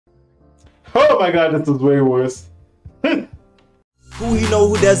Oh my god, this is way worse. Who you know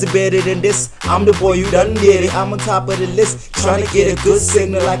who does it better than this? I'm the boy, you done get it. I'm on top of the list, trying to get a good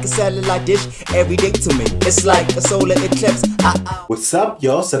signal like a satellite dish. Every day to me, it's like a solar eclipse. What's up,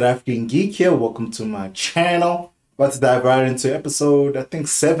 y'all? s.a.geek here. Welcome to my channel. About to dive right into episode, I think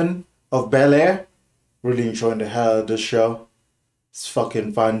 7 of Bel-Air. Really enjoying the hell out of this show. It's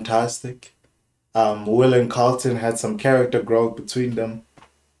fucking fantastic. Will and Carlton had some character growth between them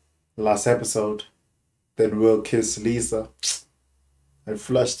last episode. Then Will kissed Lisa and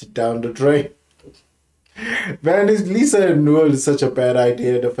flushed it down the drain. Man, this Lisa and Will is such a bad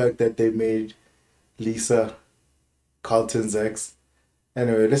idea. The fact that they made Lisa Carlton's ex.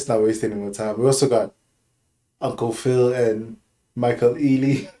 Anyway, let's not waste any more time. We also got Uncle Phil and Michael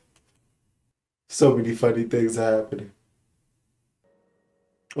Ealy. So many funny things are happening.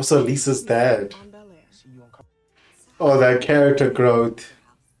 Also, Lisa's dad. Oh, that character growth.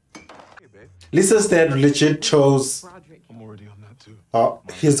 Lisa's dad legit chose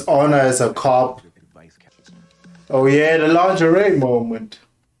his honor as a cop. Oh yeah, the lingerie moment.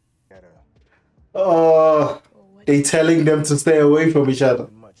 Oh, they telling them to stay away from each other.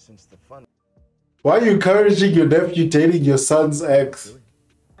 Why are you encouraging your nephew dating your son's ex?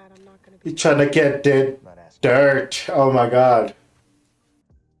 You're trying to get that dirt. Oh my god.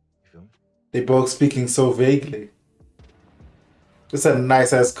 They both speaking so vaguely. It's a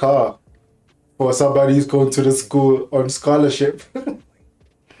nice ass car for somebody who's going to the school on scholarship.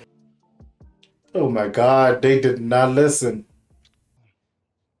 Oh my god, they did not listen.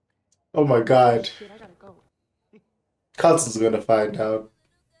 Oh my god. Carlton's gonna find out.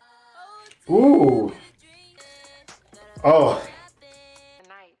 Ooh. Oh.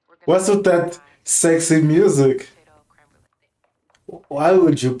 What's with that sexy music? Why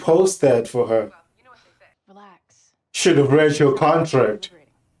would you post that for her? Should have read your contract.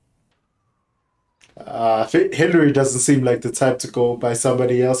 Hillary doesn't seem like the type to go by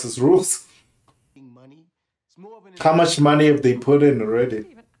somebody else's rules. How much money have they put in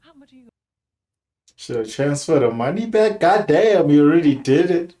already? Should I transfer the money back? God damn, you already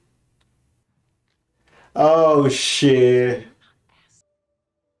did it. Oh shit.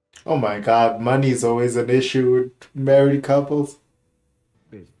 Oh my god, money is always an issue with married couples.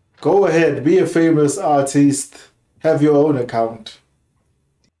 Go ahead, be a famous artist. Have your own account.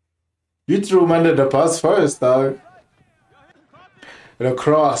 You threw him under the bus first, dog. The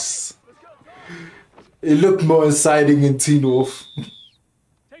cross. It looked more inciting in Teen Wolf.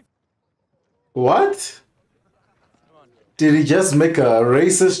 What? Did he just make a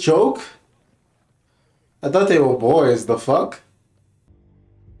racist joke? I thought they were boys, the fuck?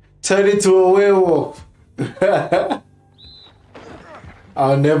 Turn into a werewolf.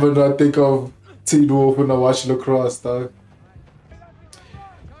 I'll never not think of Teen Wolf when I watch Lacrosse, dog.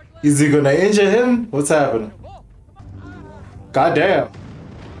 Is he gonna injure him? What's happening? Goddamn.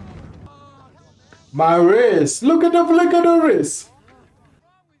 My wrist. Look at the wrist.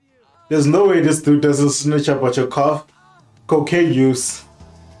 There's no way this dude doesn't snitch about your cocaine use.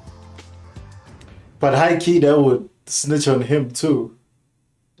 But high key, that would snitch on him too.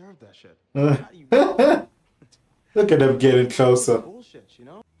 Look at them getting closer.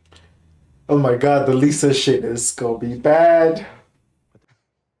 Oh my god, the Lisa shit is gonna be bad.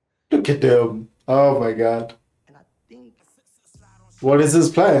 Look at them. Oh my god. What is his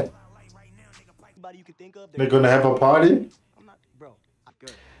plan? They're gonna have a party?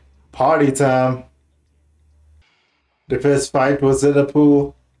 Party time. The first fight was at a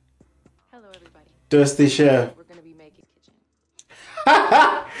pool. Hello, everybody. Dusty Chef. We're gonna be making kitchen.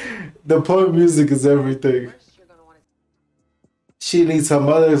 The point music is everything. She needs her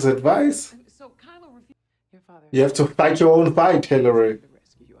mother's advice. So Kylo your father. You have to fight your own fight, Hillary.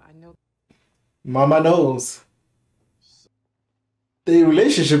 I know. Mama knows. The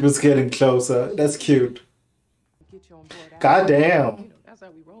relationship is getting closer. That's cute. God damn. That's how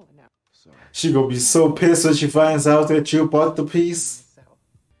we rolling now. She gonna be so pissed when she finds out that you bought the piece.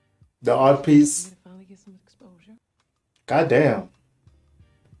 The art piece. God damn.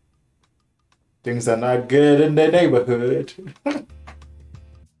 Things are not good in the neighborhood.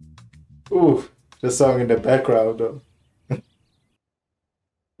 Ooh, the song in the background though.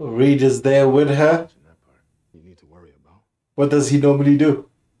 Reed is there with her. What does he normally do?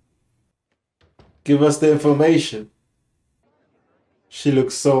 Give us the information. She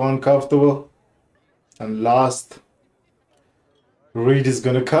looks so uncomfortable and lost. Reed is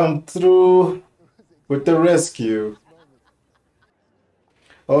gonna come through with the rescue.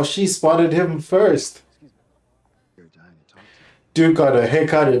 Oh, she spotted him first. Dude got a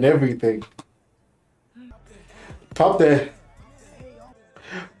haircut and everything. Pop there.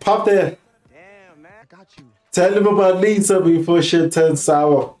 Pop there. Tell him about Lisa before shit turns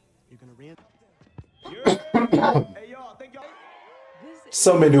sour.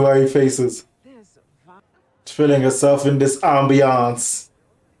 So many worry faces. This Feeling herself in this ambiance.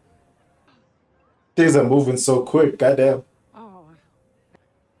 Things are moving so quick, goddamn. oh,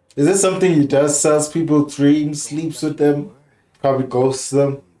 Is this something he does? Sells people dreams, sleeps with them, probably ghosts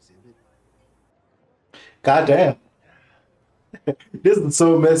them. Goddamn. This is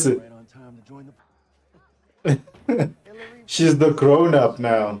so messy. She's the grown up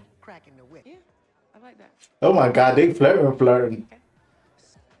now. yeah, I like that. Oh my god, they flirting.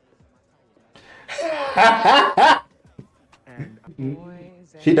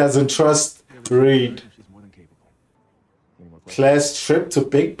 Boys He doesn't trust Reed. Class trip to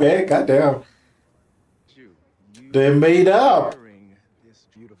Big Bear? Goddamn. They made up.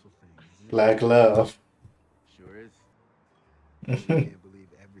 Black love.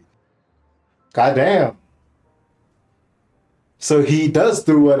 Goddamn. So he does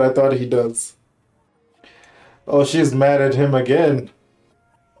do what I thought he does. Oh, she's mad at him again.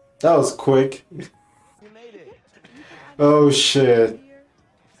 That was quick. Oh shit.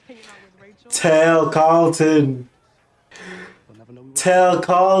 Tell Carlton. Tell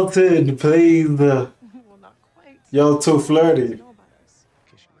Carlton, please. well, not quite. You're too flirty. Know about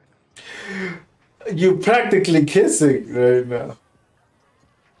us. You practically kissing right now.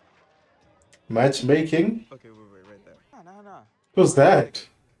 Matchmaking? Okay, wait, right there. No. Who's that?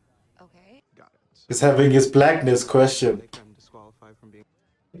 Okay. Got it. He's having his blackness question. I'm disqualified from being.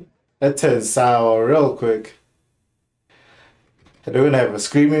 That turns sour real quick. Are they gonna have a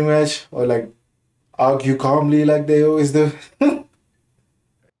screaming match? Or like argue calmly like they always do?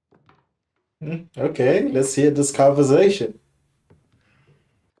 Okay, let's hear this conversation.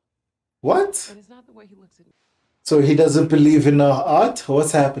 What? But it's not the way he looks at me. So he doesn't believe in art?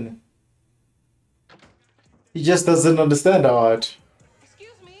 What's happening? He just doesn't understand art. Excuse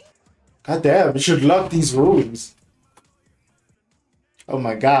me? God damn, you should lock these rooms. Oh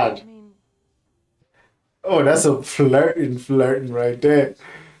my god. I mean, Oh, that's a flirting right there.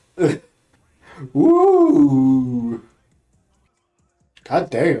 Woo! God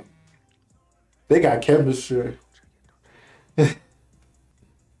damn. They got chemistry. It's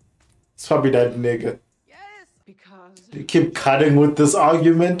probably that nigga. yes, because You keep cutting with this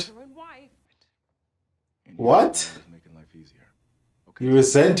argument. mother and wife. What? You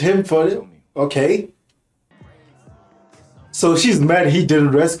resent him for it? Okay. So she's mad he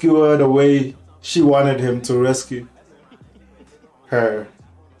didn't rescue her the way she wanted him to rescue her.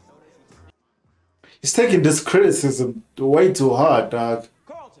 He's taking this criticism way too hard, dog.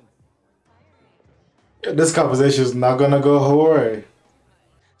 This conversation is not gonna go away.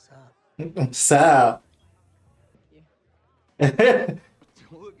 Sal.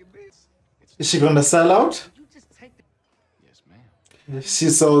 Is she gonna sell out? You just take the. Yes, ma'am. She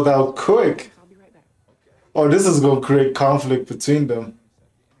sold out quick. I'll be right back. Oh, this is gonna create conflict between them.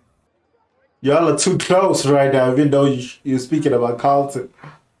 Y'all are too close right now, even though you're speaking about Carlton.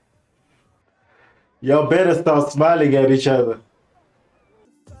 Y'all better start smiling at each other.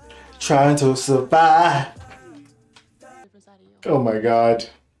 Trying to survive. Different side of you. Oh my god.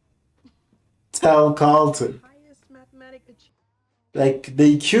 Tell Carlton. Highest mathematic achievement. Like,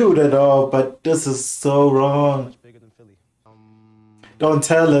 they cute and all, but this is so wrong. Bigger than Philly. Don't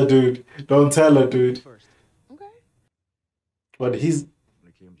tell her, dude. Don't tell her, dude. First, Okay. But he's when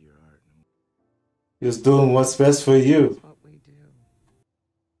it came to your art. doing what's best for you. That's what we do.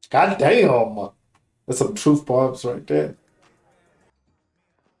 God damn. That's some truth bombs right there.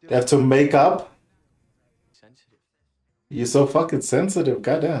 They have to make up. Sensitive. You're so fucking sensitive.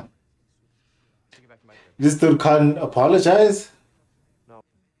 Goddamn. Take it back to my crib. This dude can't apologize? No.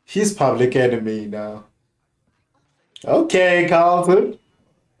 He's public enemy now. Okay, Carlton.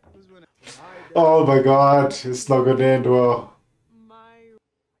 Oh my god. It's not gonna end well. My.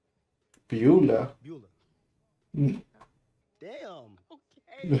 Beulah. Beulah. Mm. Damn.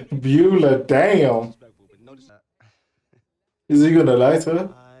 Okay. Beulah, damn. Respectful, but notice that Is he gonna lie to her?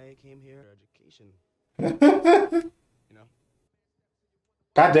 I came here for education. God You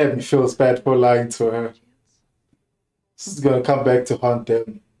know. damn, he feels bad for lying to her. This is gonna come back to haunt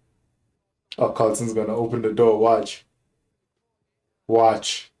them. Oh, Carlton's gonna open the door. Watch.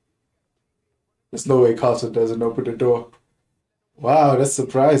 Watch. There's no way Carlton doesn't open the door. Wow, that's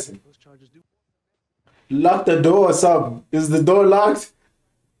surprising. Those charges do. Lock the door or something. Is the door locked?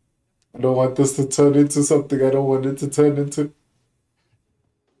 I don't want this to turn into something I don't want it to turn into.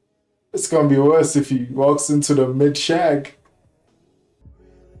 It's gonna be worse if he walks into the mid-shag.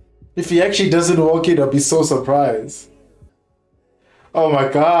 If he actually doesn't walk in, I'll be so surprised. Oh my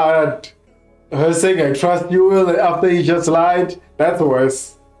god. Her saying, I trust you, Will, after he just lied. That's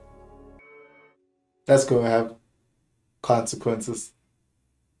worse. That's gonna have consequences.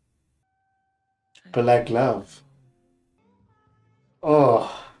 Black love.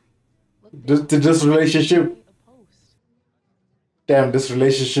 Oh, this relationship. Damn, this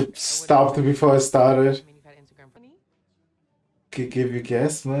relationship stopped before it started. Could give you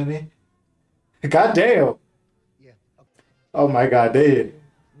gas money. God damn. Oh my god, they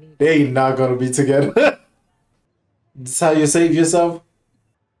ain't not gonna be together. This how you save yourself?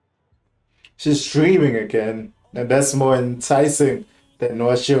 She's dreaming again. And that's more enticing than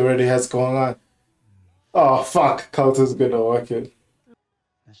what she already has going on. Oh fuck, Carlton's gonna work it.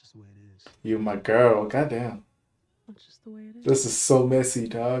 That's just the way it is. You my girl, goddamn. That's just the way it is. This is so messy,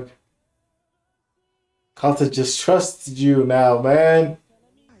 dog. Carlton just trusts you now, man.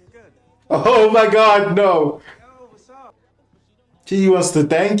 Oh my god, no. He wants to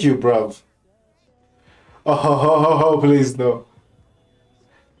thank you, bruv. Oh, please no.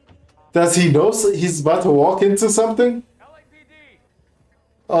 Does he know he's about to walk into something?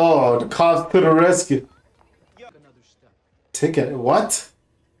 Oh, the cops to the rescue. Ticket, what?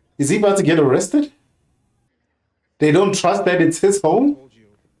 Is he about to get arrested? They don't trust that it's his home?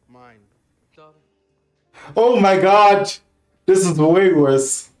 Oh my god! This is way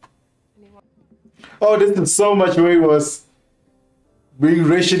worse. Oh, this is so much way worse. Being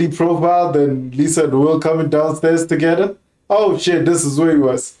racially profiled and Lisa and Will coming downstairs together? Oh shit, this is way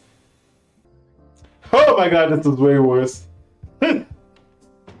worse. Oh my god, this is way worse. They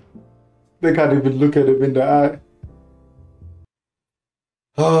can't even look at him in the eye.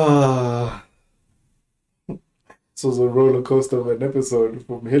 Ah. This was a roller coaster of an episode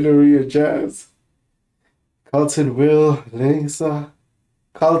from Hillary and Jazz. Carlton, Will, Lisa,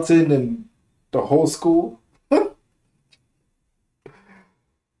 Carlton, and the whole school.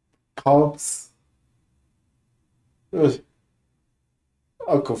 Cops.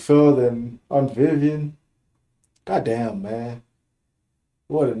 Uncle Phil and Aunt Vivian. Goddamn, man.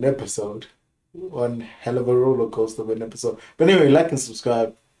 What an episode. One hell of a roller coaster of an episode. But anyway, like and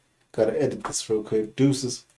subscribe. Gotta edit this real quick. Deuces.